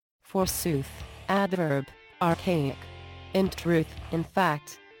forsooth, adverb, archaic. In truth, in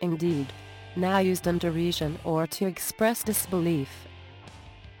fact, indeed. Now used in derision or to express disbelief.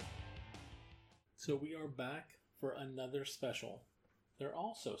 So we are back for another special. They're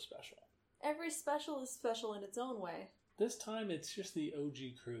all so special. Every special is special in its own way. This time it's just the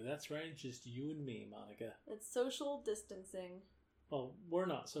OG crew. That's right, just you and me, Monica. It's social distancing. Well, we're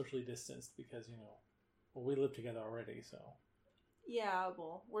not socially distanced because, we live together already, so. Yeah,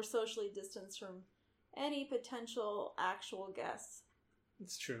 well, we're socially distanced from any potential actual guests.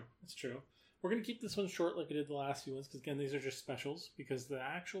 It's true. We're going to keep this one short like we did the last few ones because, again, these are just specials because the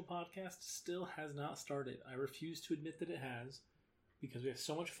actual podcast still has not started. I refuse to admit that it has because we have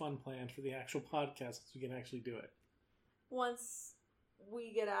so much fun planned for the actual podcast so we can actually do it. Once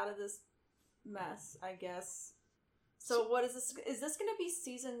we get out of this mess, I guess. So what is this? Is this going to be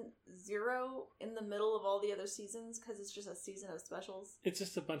season 0 in the middle of all the other seasons because it's just a season of specials? It's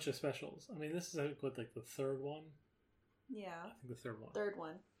just a bunch of specials. I mean, this is like the third one? Yeah. I think the third one. Third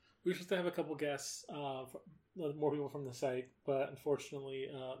one. We were supposed to have a couple guests, more people from the site, but unfortunately,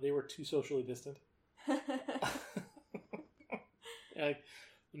 they were too socially distant.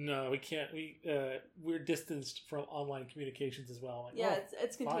 No, we can't. We're distanced from online communications as well. Like, yeah,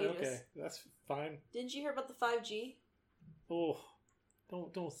 it's contagious. Fine, okay, that's fine. Didn't you hear about the 5G? Oh,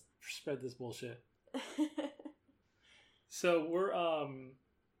 don't spread this bullshit. So we're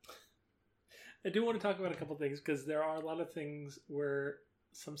I do want to talk about a couple things because there are a lot of things where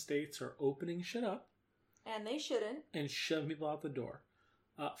some states are opening shit up. And they shouldn't. And shoving people out the door.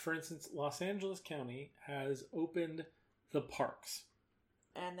 For instance, Los Angeles County has opened the parks.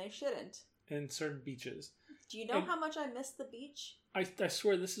 And they shouldn't. And certain beaches. Do you know how much I miss the beach? I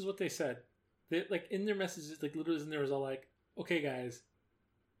swear this is what they said. They, like, in their messages, like, literally in there was all like, okay, guys,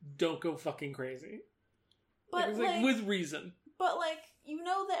 don't go fucking crazy. But, like with reason. But, like, you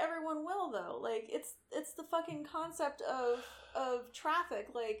know that everyone will, though. Like, it's the fucking concept of traffic.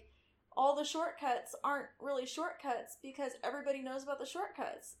 Like, all the shortcuts aren't really shortcuts because everybody knows about the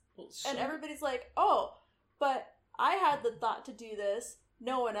shortcuts. Well, and everybody's like, oh, but I had the thought to do this.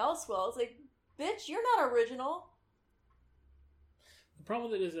 No one else will. It's like, bitch, you're not original. The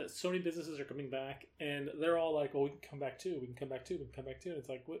problem with it is that so many businesses are coming back, and they're all like, "Oh, we can come back too. We can come back too. We can come back too." And it's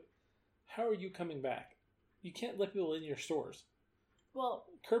like, what? How are you coming back? You can't let people in your stores. Well,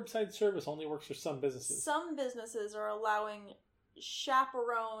 curbside service only works for some businesses. Some businesses are allowing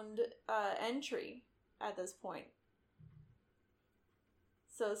chaperoned entry at this point.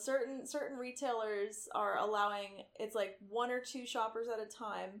 So certain retailers are allowing, it's like 1 or 2 shoppers at a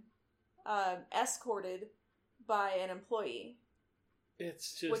time, escorted by an employee.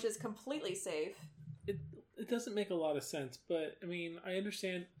 It's just, which is completely safe. It doesn't make a lot of sense, but I mean, I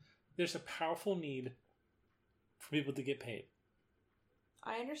understand there's a powerful need for people to get paid.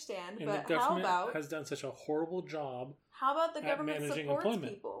 I understand, and but the government how about has done such a horrible job? How about the government managing supports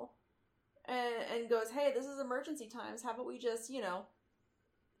employment. People and goes, hey, this is emergency times. How about we just,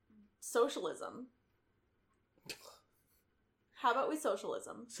 socialism? How about we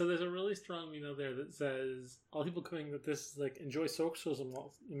socialism? So there's a really strong there that says all people claiming that this is like enjoy socialism,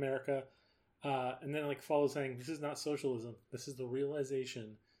 America, and then like follows saying this is not socialism. This is the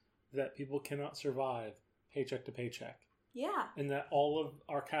realization that people cannot survive paycheck to paycheck. Yeah. And that all of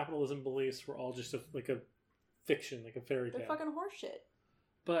our capitalism beliefs were all just a fiction, like a fairy tale. They're fucking horseshit.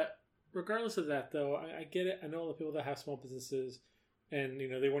 But regardless of that, though, I get it. I know the people that have small businesses, and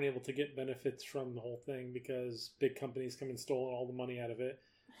they weren't able to get benefits from the whole thing because big companies come and stole all the money out of it,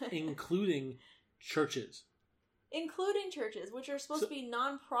 including churches. Including churches, which are supposed to be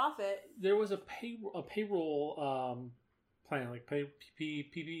non-profit. There was a payroll plan, like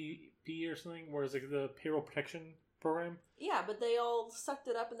PPP or something, where it's like the payroll protection program. Yeah, but they all sucked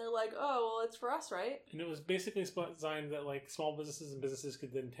it up and they're like, oh, well, it's for us, right? And it was basically designed that like small businesses and businesses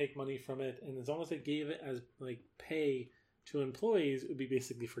could then take money from it, and as long as they gave it as like pay to employees, it would be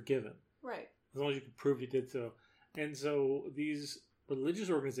basically forgiven. Right. As long as you could prove you did so. And so these religious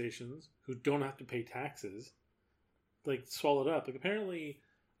organizations who don't have to pay taxes, like swallowed up. Like apparently,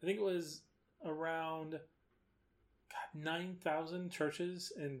 I think it was around 9,000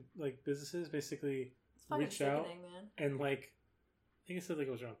 churches and like businesses basically reached out, man. And like I think it said like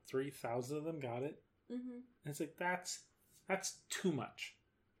it was around 3,000 of them got it. Mm-hmm. And it's like that's too much.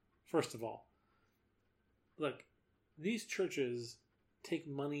 First of all, look, these churches take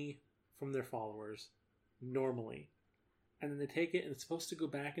money from their followers normally, and then they take it and it's supposed to go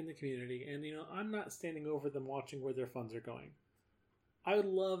back in the community. And I'm not standing over them watching where their funds are going. I would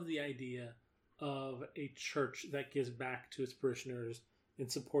love the idea of a church that gives back to its parishioners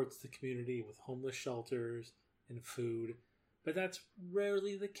and supports the community with homeless shelters and food. but that's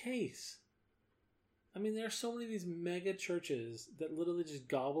rarely the case. I mean, there are so many of these mega churches that literally just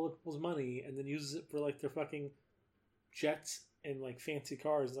gobble up people's money and then uses it for like their fucking jets and like fancy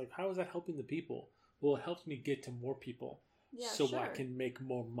cars. Like, how is that helping the people? Well, it helps me get to more people, so sure. I can make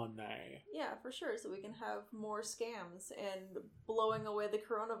more money. Yeah, for sure. So we can have more scams and blowing away the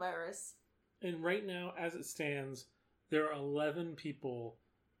coronavirus. And right now, as it stands, there are 11 people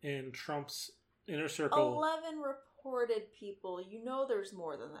in Trump's inner circle. 11 reported people. You know there's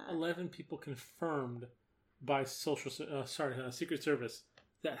more than that. 11 people confirmed by Secret Service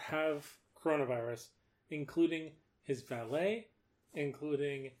that have coronavirus, including his valet,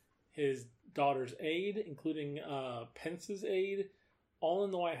 including his daughter's aide, including Pence's aide, all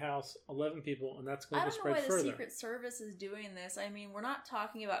in the White House. 11 people, and that's going to spread further. I don't know why the Secret Service is doing this. I mean, we're not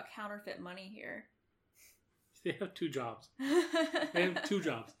talking about counterfeit money here. They have 2 jobs. They have 2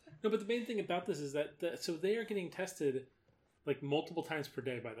 jobs. No, but the main thing about this is that so they are getting tested like multiple times per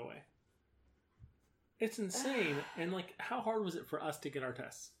day. By the way, it's insane. And like, how hard was it for us to get our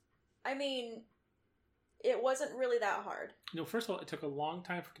tests? I mean, it wasn't really that hard. No, first of all, it took a long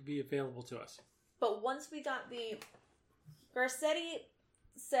time for it to be available to us. But once we got Garcetti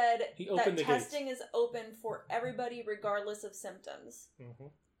said that testing is open for everybody regardless of symptoms. Mm-hmm.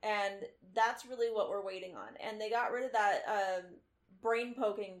 And that's really what we're waiting on. And they got rid of that brain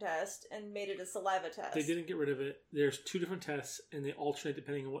poking test and made it a saliva test. They didn't get rid of it. There's 2 different tests, and they alternate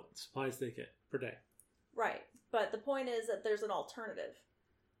depending on what supplies they get per day. Right. But the point is that there's an alternative.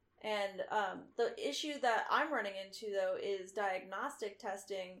 And the issue that I'm running into, though, is diagnostic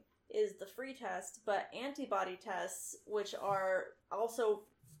testing is the free test, but antibody tests, which are also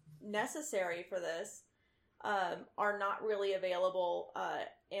necessary for this, are not really available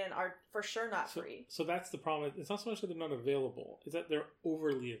and are for sure not free. So that's the problem. It's not so much that they're not available, it's that they're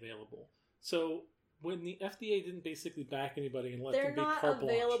overly available. So when the FDA didn't basically back anybody and let them be carte blanche. They're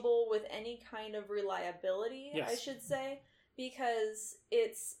not available with any kind of reliability, yes. I should say, because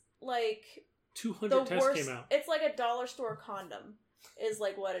it's like 200 tests came out. It's like a dollar store condom is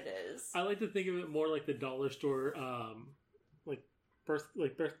like what it is. I like to think of it more like the dollar store birth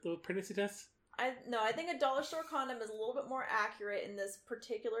pregnancy tests. I think a dollar store condom is a little bit more accurate in this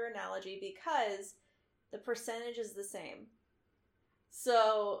particular analogy because the percentage is the same.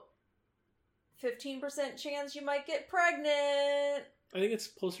 So 15% chance you might get pregnant. I think it's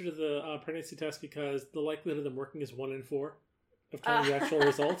closer to the pregnancy test because the likelihood of them working is 1 in 4 of kind of the actual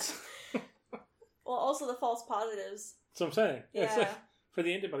results. Well, also the false positives. That's what I'm saying. Yeah. Like, for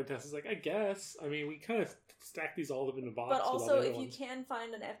the antibody test, it's like, I guess. I mean, we kind of stack these all up in a box. But also, if you can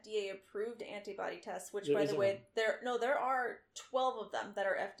find an FDA-approved antibody test, which, by the way, there are 12 of them that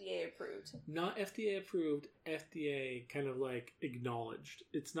are FDA-approved. Not FDA-approved, FDA kind of like acknowledged.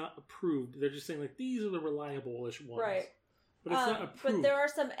 It's not approved. They're just saying, like, these are the reliable-ish ones. Right. But it's not approved. But there are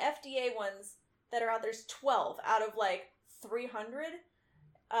some FDA ones that are out. There's 12 out of, like, 300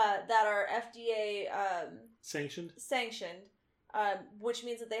 that are FDA... Sanctioned? Sanctioned. Which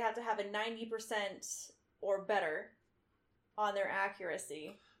means that they have to have a 90% or better on their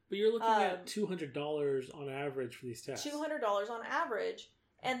accuracy. But you're looking at $200 on average for these tests. $200 on average.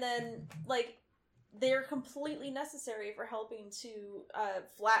 And then, like, they're completely necessary for helping to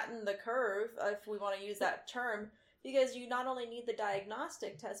flatten the curve, if we want to use that term, because you not only need the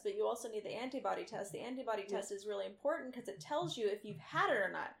diagnostic test, but you also need the antibody test. The antibody test is really important because it tells you if you've had it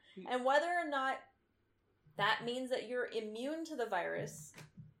or not. And whether or not that means that you're immune to the virus,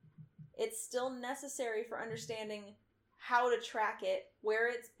 it's still necessary for understanding how to track it, where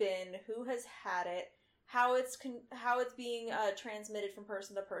it's been, who has had it, how it's being transmitted from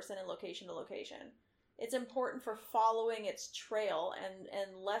person to person and location to location. It's important for following its trail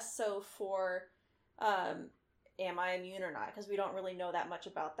and less so for am I immune or not, because we don't really know that much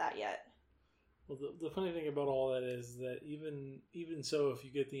about that yet. Well, the funny thing about all that is that even so, if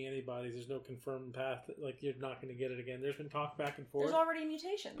you get the antibodies, there's no confirmed path. Like, you're not going to get it again. There's been talk back and forth. There's already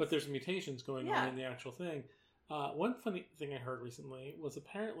mutations. But there's mutations going on in the actual thing. One funny thing I heard recently was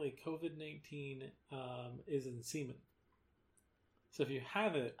apparently COVID-19 is in semen. So if you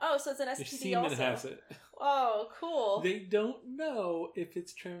have it, so it's an STD your semen also. has it. Oh, cool. They don't know if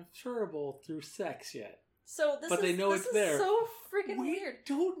it's transferable through sex yet. So this they know it's there. So freaking weird.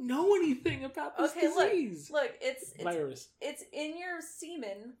 We don't know anything about this disease. Look, it's virus. It's in your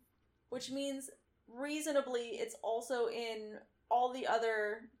semen, which means reasonably it's also in all the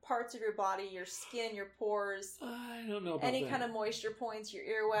other parts of your body, your skin, your pores. I don't know about any kind of moisture points, your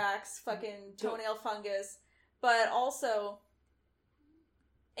earwax, fucking toenail fungus, but also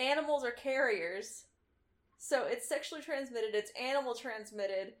animals are carriers. So it's sexually transmitted, it's animal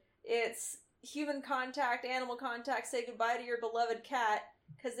transmitted, it's human contact, animal contact, say goodbye to your beloved cat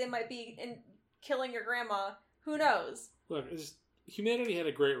because they might be killing your grandma. Who knows? Look, humanity had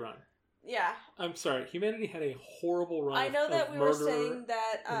a great run. Yeah. I'm sorry. Humanity had a horrible run. I know that we were saying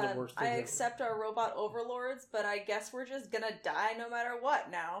that I ever. accept our robot overlords, but I guess we're just gonna die no matter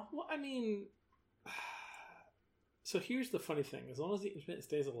what now. Well, I mean, so here's the funny thing. As long as the internet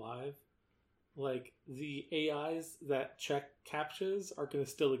stays alive, like, the AIs that check CAPTCHAs are going to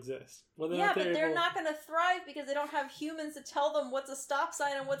still exist. Whether yeah, but they're not going to thrive because they don't have humans to tell them what's a stop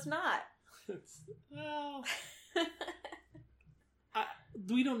sign and what's not. Well,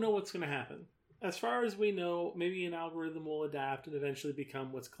 we don't know what's going to happen. As far as we know, maybe an algorithm will adapt and eventually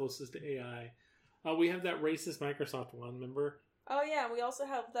become what's closest to AI. We have that racist Microsoft one, remember? Oh, yeah, we also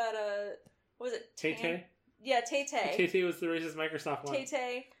have that, what was it? Tay-Tay? Yeah, Tay-Tay. Tay-Tay was the racist Microsoft one.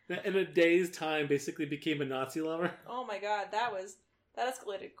 Tay-Tay. In a day's time, basically became a Nazi lover. Oh my god, that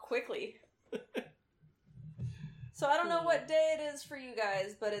escalated quickly. So I don't know what day it is for you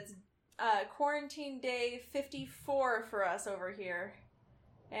guys, but it's quarantine day 54 for us over here.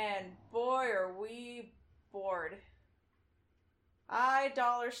 And boy, are we bored. I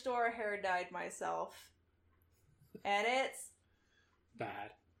dollar store hair dyed myself. And it's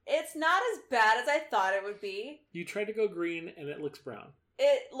bad. It's not as bad as I thought it would be. You tried to go green and it looks brown.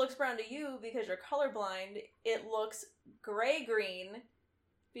 It looks brown to you because you're colorblind. It looks gray-green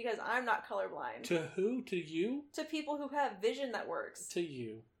because I'm not colorblind. To who? To you? To people who have vision that works. To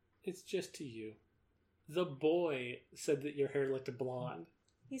you. It's just to you. The boy said that your hair looked blonde.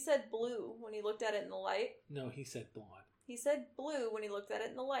 He said blue when he looked at it in the light. No, he said blonde. He said blue when he looked at it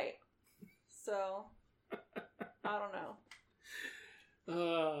in the light. So, I don't know.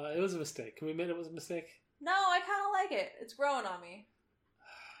 It was a mistake. Can we admit it was a mistake? No, I kind of like it. It's growing on me.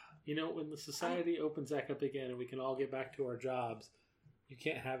 You know, when the society opens back up again and we can all get back to our jobs, you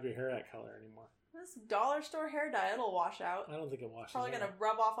can't have your hair that color anymore. This dollar store hair dye, it'll wash out. I don't think it washes Probably out. going to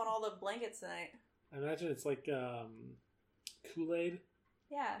rub off on all the blankets tonight. I imagine it's like Kool-Aid.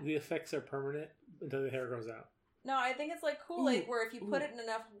 Yeah. The effects are permanent until the hair grows out. No, I think it's like Kool-Aid, where if you put Ooh. it in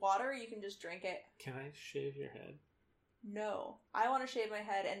enough water, you can just drink it. Can I shave your head? No. I want to shave my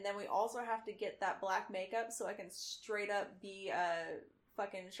head, and then we also have to get that black makeup so I can straight up be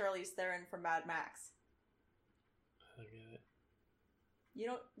fucking Charlize Theron from Mad Max. I get it. You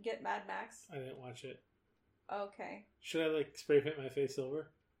don't get Mad Max? I didn't watch it. Okay. Should I, like, spray paint my face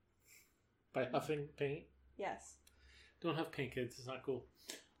silver? By huffing paint? Yes. Don't huff paint, kids. It's not cool.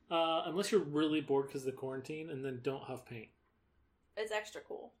 Unless you're really bored because of the quarantine, and then don't huff paint. It's extra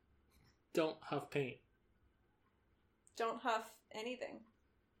cool. Don't huff paint. Don't huff anything.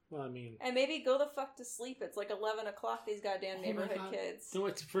 Well, I mean... And maybe go the fuck to sleep. It's like 11 o'clock, these goddamn neighborhood kids. No,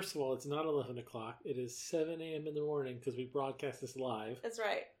 first of all, it's not 11 o'clock. It is 7 a.m. in the morning because we broadcast this live. That's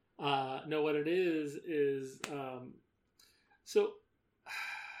right. No, what it is... So...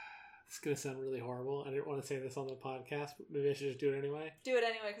 It's going to sound really horrible. I didn't want to say this on the podcast, but maybe I should just do it anyway. Do it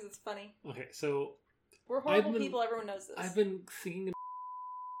anyway because it's funny. Okay, so... We're horrible people. Everyone knows this. I've been thinking...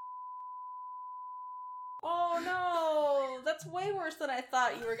 Oh, no! That's way worse than I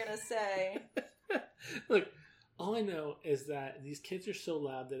thought you were going to say. Look, all I know is that these kids are so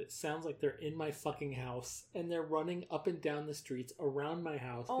loud that it sounds like they're in my fucking house, and they're running up and down the streets around my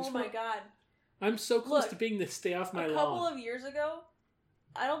house. Oh my god. I'm so close to being the stay off my lawn. A couple of years ago,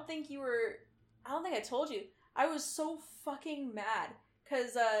 I don't think I told you. I was so fucking mad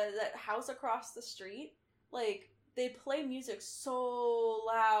because that house across the street, like, they play music so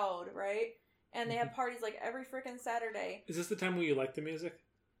loud, right? And they have parties like every freaking Saturday. Is this the time where you like the music?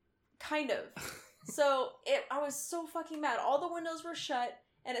 Kind of. So I was so fucking mad. All the windows were shut,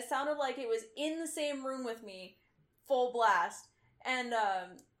 and it sounded like it was in the same room with me, full blast. And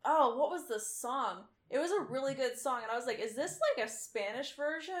what was the song? It was a really good song, and I was like, is this like a Spanish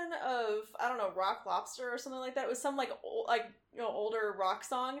version of, I don't know, Rock Lobster or something like that? It was some older rock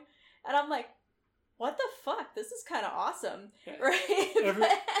song, and I'm like, what the fuck? This is kind of awesome,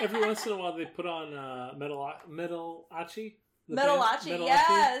 right? Every once in a while, they put on Metalachi. Metalachi,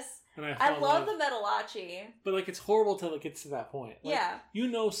 yes. And I love the Metalachi. But, like, it's horrible till it gets to that point. Like, yeah. You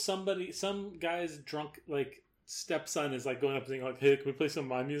know some guy's drunk, like, stepson is, like, going up and saying, like, hey, can we play some of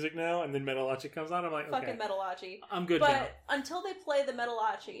my music now? And then Metalachi comes on. I'm like, okay. Fucking Metalachi. I'm good now. But until they play the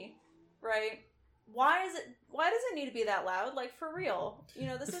Metalachi, right? Why does it need to be that loud? Like, for real. You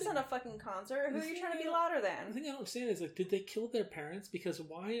know, this isn't a fucking concert. Who are you trying to be louder than? The thing I don't understand is, like, did they kill their parents? Because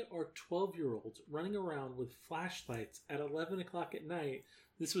why are 12-year-olds running around with flashlights at 11 o'clock at night?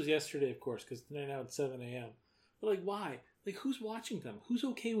 This was yesterday, of course, because now it's 7 a.m. But, like, why? Like, who's watching them? Who's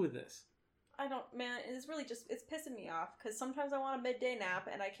okay with this? I don't, man, it's really just, it's pissing me off, because sometimes I want a midday nap,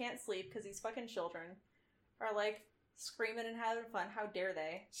 and I can't sleep, because these fucking children are, like, screaming and having fun. How dare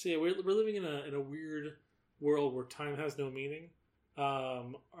they? So yeah, we're living in a weird world where time has no meaning.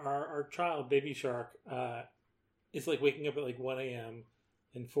 Our child, Baby Shark, is, like, waking up at, like, 1 a.m.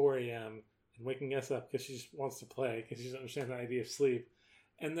 and 4 a.m. and waking us up because she just wants to play, because she doesn't understand the idea of sleep.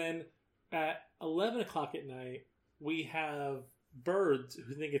 And then at 11 o'clock at night, we have birds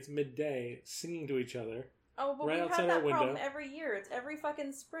who think it's midday singing to each other. Oh, but right we outside have our that window. problem every year. It's every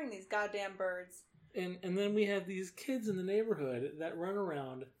fucking spring, these goddamn birds. And then we have these kids in the neighborhood that run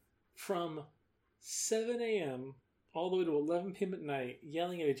around from 7 a.m. all the way to 11 p.m. at night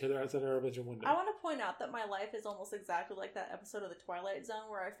yelling at each other outside our bedroom window. I want to point out that my life is almost exactly like that episode of The Twilight Zone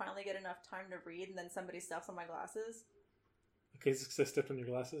where I finally get enough time to read and then somebody stuffs on my glasses. Okay, because I stepped on your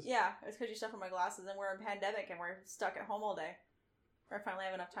glasses? Yeah, it's because you stuff on my glasses and we're in pandemic and we're stuck at home all day. Where I finally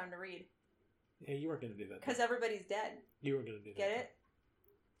have enough time to read. Yeah, you weren't going to do that. Because everybody's dead. You weren't going to do that. Get it?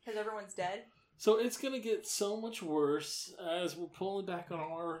 Because everyone's dead. So it's going to get so much worse as we're pulling back on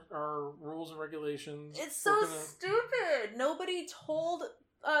all our rules and regulations. It's so stupid. Nobody told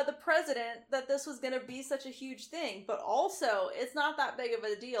the president that this was going to be such a huge thing. But also, it's not that big of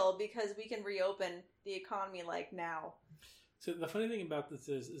a deal because we can reopen the economy like now. So the funny thing about this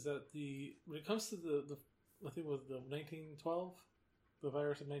is that when it comes to the I think it was the 1912, the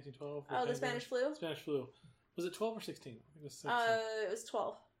virus of 1912. Oh, the Spanish flu? Spanish flu. Was it 12 or 16? I think it was 16. It was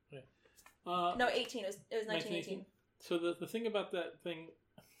 12. No, 18. It was 1918. So the thing about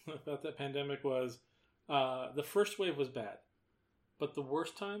that pandemic was the first wave was bad, but the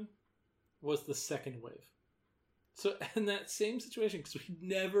worst time was the second wave. So in that same situation, because we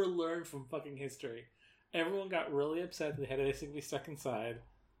never learned from fucking history, everyone got really upset that they had to basically be stuck inside.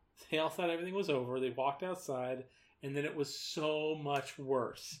 They all thought everything was over. They walked outside, and then it was so much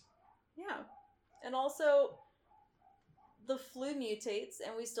worse. Yeah. And also, the flu mutates,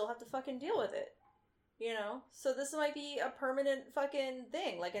 and we still have to fucking deal with it. You know? So this might be a permanent fucking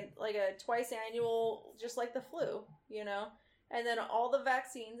thing, like a twice annual, just like the flu, you know? And then all the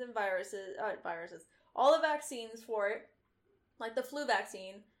vaccines and viruses, all the vaccines for it, like the flu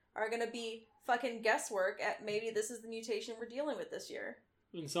vaccine, are going to be fucking guesswork at maybe this is the mutation we're dealing with this year.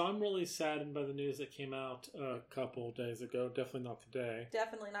 And so I'm really saddened by the news that came out a couple days ago. Definitely not today.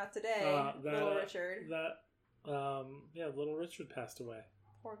 Definitely not today. Little Richard. Little Richard passed away.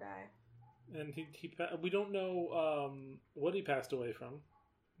 Poor guy. And we don't know what he passed away from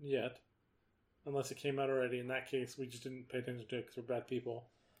yet, unless it came out already. In that case, we just didn't pay attention to it because we're bad people.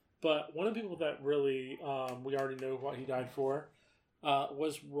 But one of the people that really we already know what he died for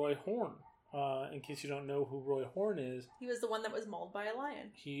was Roy Horn. In case you don't know who Roy Horn is, he was the one that was mauled by a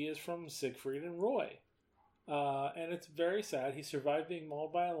lion. He is from Siegfried and Roy, and it's very sad. He survived being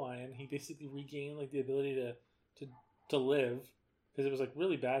mauled by a lion. He basically regained like the ability to live because it was like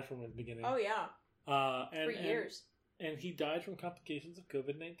really bad from the beginning. Oh yeah, for years. And he died from complications of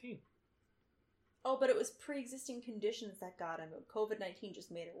COVID-19. Oh, but it was pre-existing conditions that got him. COVID-19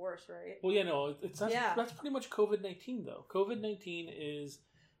 just made it worse, right? Well, yeah, no, that's pretty much COVID-19 though. COVID-19 is.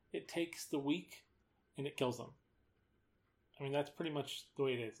 It takes the weak and it kills them. I mean, that's pretty much the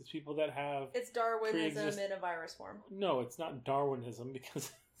way it is. It's people that have... It's Darwinism in a virus form. No, it's not Darwinism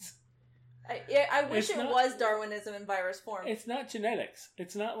because... I wish it was Darwinism in virus form. It's not genetics.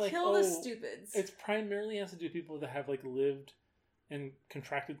 It's not like... Kill the stupids. It's primarily has to do with people that have like lived and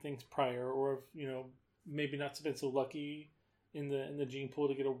contracted things prior or have, maybe not been so lucky in the gene pool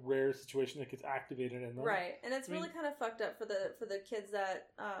to get a rare situation that gets activated in them. Right. And it's really kind of fucked up for the kids that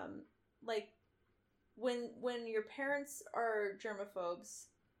like when your parents are germaphobes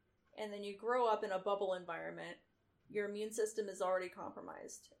and then you grow up in a bubble environment, your immune system is already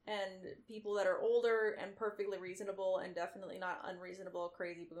compromised. And people that are older and perfectly reasonable and definitely not unreasonable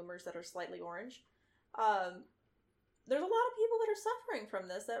crazy boomers that are slightly orange, there's a lot of people that are suffering from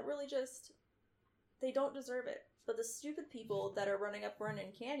this that really just they don't deserve it. But the stupid people that are running up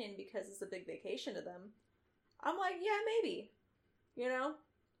Runyon Canyon because it's a big vacation to them, I'm like, yeah, maybe.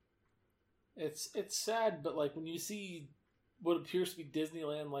 It's sad, but like when you see what appears to be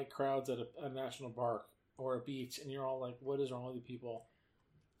Disneyland-like crowds at a national park or a beach, and you're all like, what is wrong with you people?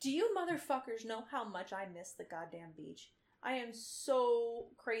 Do you motherfuckers know how much I miss the goddamn beach? I am so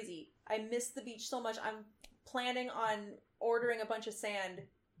crazy. I miss the beach so much. I'm planning on ordering a bunch of sand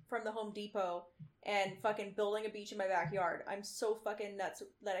from the Home Depot and fucking building a beach in my backyard. I'm so fucking nuts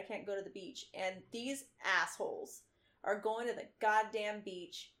that I can't go to the beach. And these assholes are going to the goddamn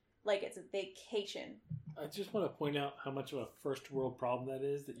beach like it's a vacation. I just want to point out how much of a first world problem that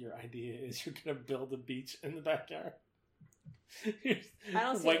is, that your idea is you're going to build a beach in the backyard. I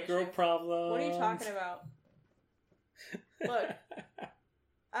don't see white an girl issue. problem. What are you talking about? Look,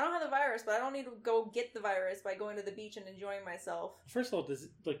 I don't have the virus, but I don't need to go get the virus by going to the beach and enjoying myself. First of all,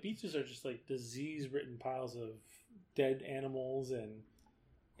 like beaches are just like disease-ridden piles of dead animals and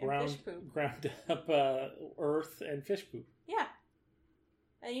fish poop. ground up earth and fish poop. Yeah.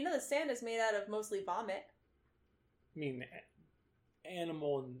 And you know the sand is made out of mostly vomit. I mean,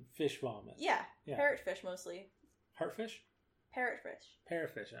 animal and fish vomit. Yeah. Yeah. Parrotfish mostly. Heartfish? Parrotfish.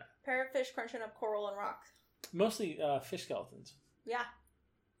 Parrotfish, yeah. Parrotfish crunching up coral and rock. Mostly fish skeletons. Yeah.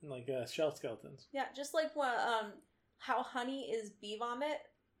 And like shell skeletons. Yeah, just like how honey is bee vomit,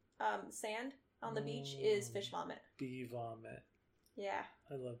 sand on the beach is fish vomit. Bee vomit. Yeah.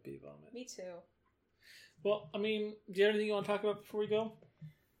 I love bee vomit. Me too. Well, I mean, do you have anything you want to talk about before we go?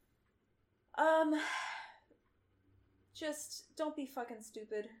 Just don't be fucking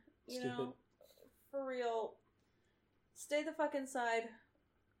stupid. You know? For real. Stay the fuck inside.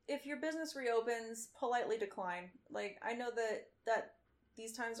 If your business reopens, politely decline. Like, I know that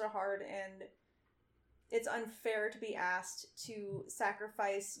these times are hard and it's unfair to be asked to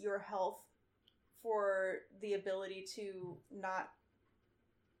sacrifice your health for the ability to not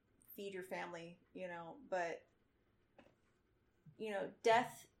feed your family, you know, but, you know,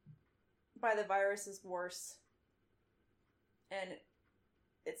 death by the virus is worse. And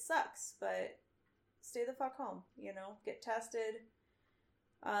it sucks, but stay the fuck home, you know, get tested.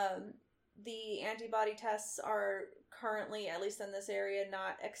 The antibody tests are currently, at least in this area,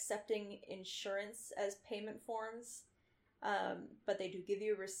 not accepting insurance as payment forms. But they do give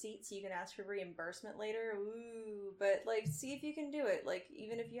you a receipt so you can ask for reimbursement later. Ooh, but like, see if you can do it. Like,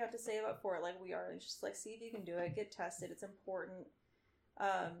 even if you have to save up for it, like we are, just like, see if you can do it. Get tested. It's important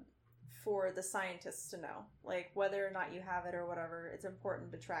for the scientists to know, like, whether or not you have it or whatever. It's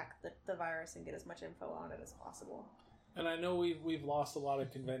important to track the virus and get as much info on it as possible. And I know we've lost a lot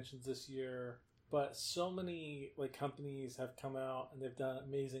of conventions this year, but so many like companies have come out and they've done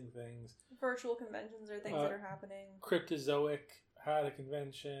amazing things. Virtual conventions are things that are happening. Cryptozoic had a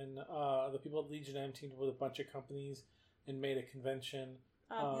convention. The people at Legion M teamed up with a bunch of companies and made a convention.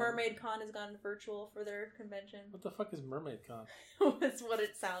 Mermaid Con has gone virtual for their convention. What the fuck is Mermaid Con? That's what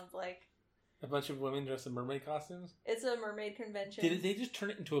it sounds like. A bunch of women dressed in mermaid costumes? It's a mermaid convention. Did they just turn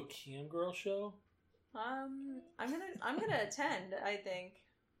it into a cam girl show? I'm gonna attend, I think.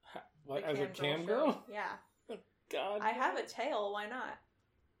 Like, as a cam girl? Yeah. Oh, God. I have a tail, why not?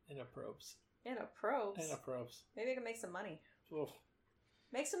 And a probes. And a probes. Maybe I can make some money. Oof.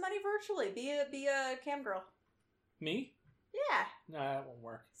 Make some money virtually. Be a cam girl. Me? Yeah. No, that won't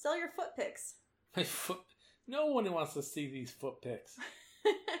work. Sell your foot pics. My foot. No one wants to see these foot pics.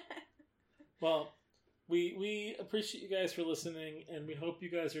 Well, we appreciate you guys for listening, and we hope you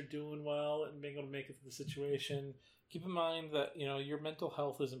guys are doing well and being able to make it through the situation. Keep in mind that, you know, your mental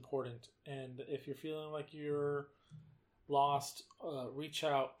health is important, and if you're feeling like you're lost, reach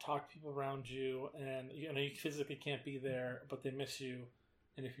out, talk to people around you, and you know you physically can't be there, but they miss you.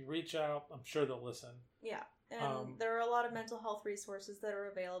 And if you reach out, I'm sure they'll listen. Yeah, and there are a lot of mental health resources that are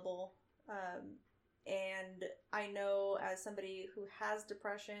available. And I know, as somebody who has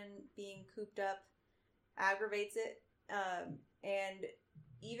depression, being cooped up aggravates it. And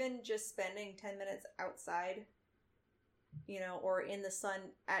even just spending 10 minutes outside, you know, or in the sun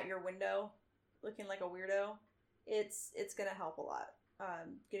at your window, looking like a weirdo, it's going to help a lot.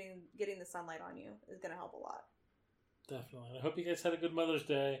 Getting the sunlight on you is going to help a lot. Definitely. I hope you guys had a good Mother's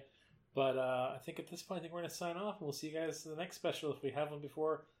Day. But I think at this point, I think we're going to sign off, and we'll see you guys in the next special if we have one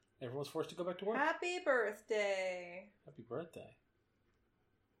before everyone's forced to go back to work. Happy birthday. Happy birthday.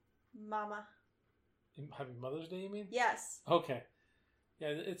 Mama. Happy Mother's Day, you mean? Yes. Okay. Yeah,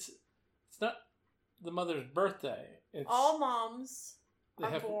 it's not the mother's birthday. It's all moms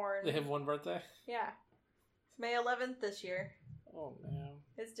are born. They have one birthday? Yeah. It's May 11th this year. Oh, man.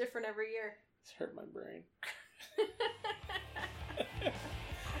 It's different every year. It's hurt my brain.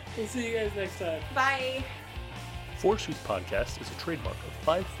 We'll see you guys next time. Bye. Forsooth Podcast is a trademark of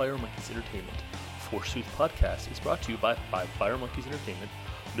Five Fire Monkeys Entertainment. Forsooth Podcast is brought to you by Five Fire Monkeys Entertainment.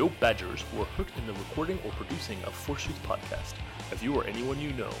 No badgers were hurt in the recording or producing of Forsooth Podcast. If you or anyone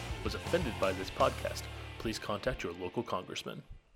you know was offended by this podcast, please contact your local congressman.